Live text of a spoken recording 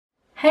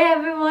Hey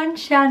everyone,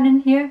 Shannon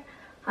here.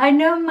 I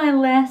know my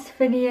last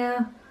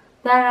video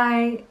that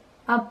I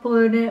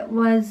uploaded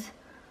was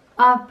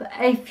up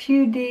a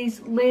few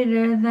days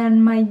later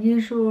than my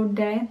usual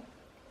day,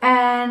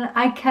 and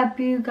I kept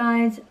you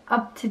guys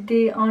up to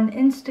date on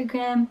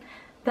Instagram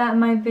that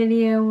my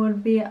video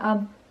would be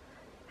up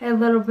a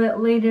little bit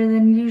later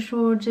than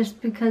usual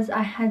just because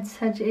I had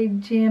such a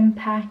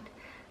jam-packed,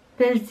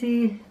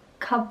 busy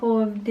couple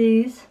of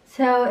days.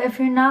 So if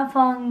you're not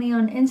following me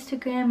on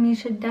Instagram, you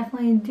should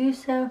definitely do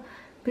so,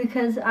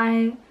 because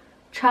I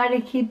try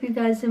to keep you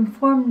guys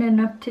informed and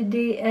up to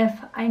date if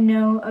I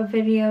know a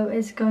video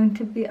is going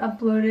to be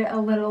uploaded a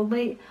little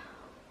late,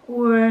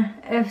 or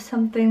if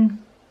something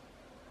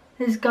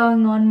is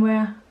going on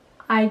where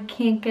I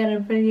can't get a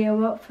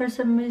video up for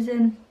some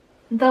reason.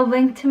 The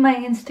link to my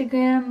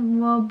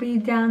Instagram will be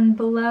down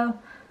below,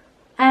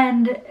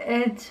 and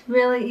it's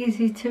really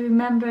easy to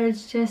remember.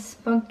 It's just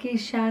Spunky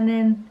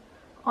Shannon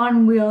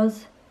on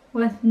wheels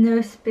with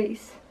no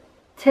space.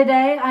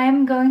 Today I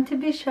am going to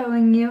be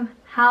showing you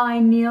how I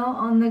kneel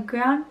on the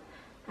ground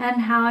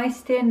and how I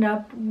stand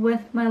up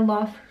with my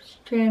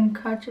loftstrand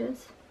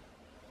crutches.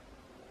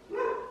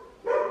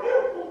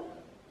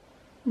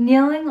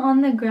 Kneeling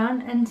on the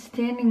ground and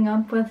standing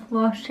up with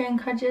loftstrand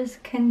crutches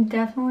can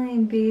definitely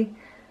be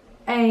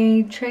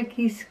a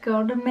tricky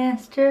skill to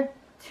master.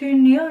 To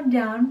kneel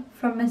down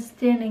from a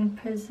standing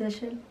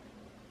position,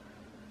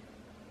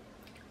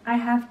 I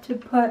have to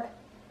put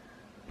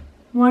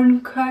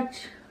one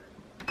crutch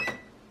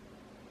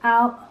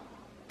out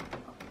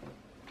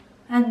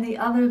and the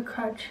other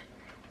crutch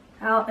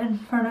out in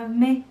front of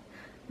me.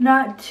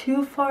 Not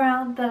too far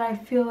out that I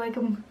feel like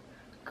I'm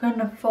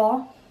gonna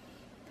fall,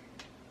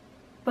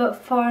 but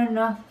far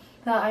enough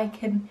that I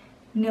can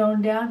kneel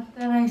down.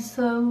 Then I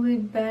slowly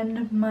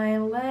bend my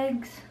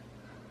legs,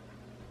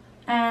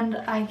 and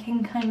I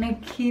can kind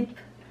of keep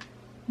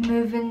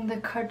moving the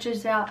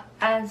crutches out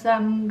as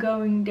I'm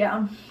going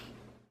down.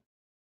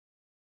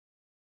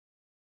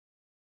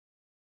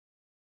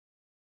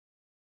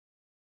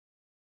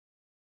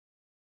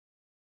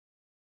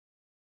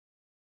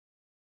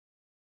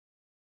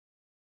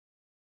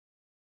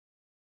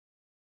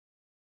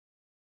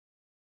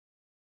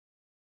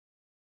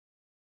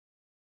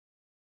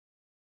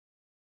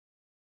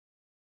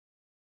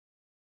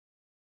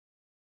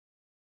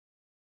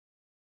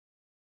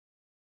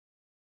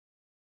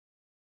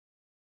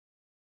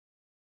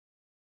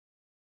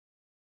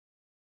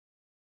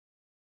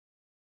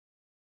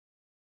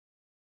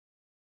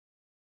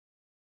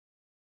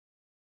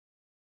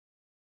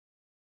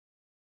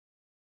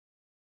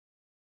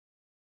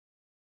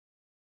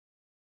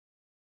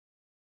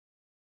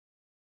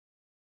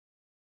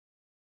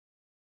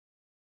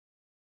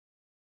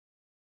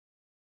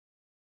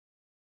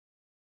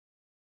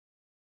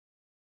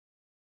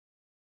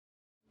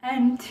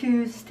 And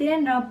to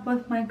stand up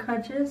with my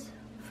crutches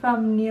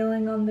from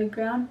kneeling on the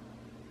ground,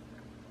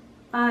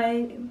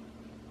 I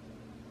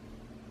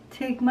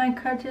take my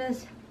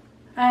crutches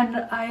and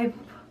I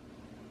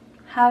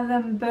have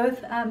them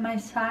both at my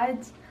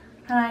sides,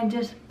 and I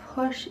just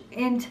push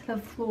into the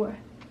floor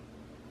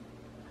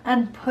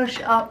and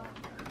push up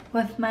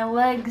with my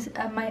legs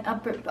and my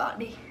upper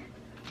body.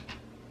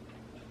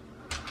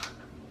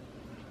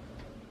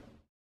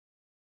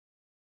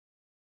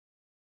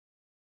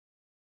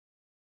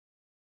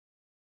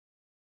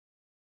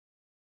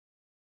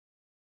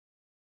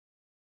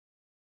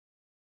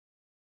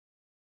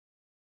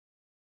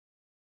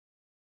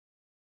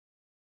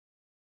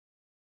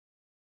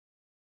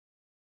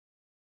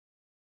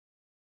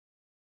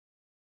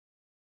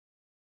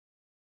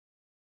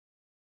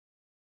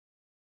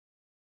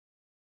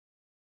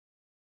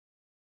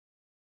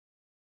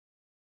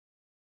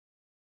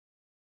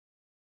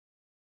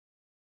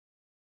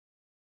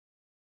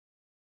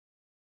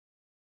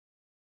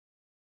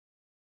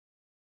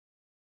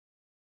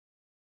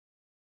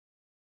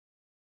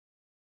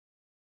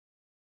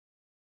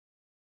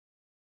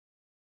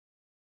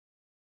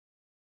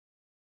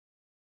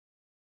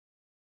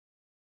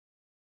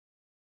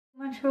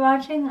 Thank you so much for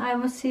watching. I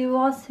will see you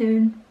all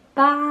soon.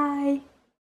 Bye!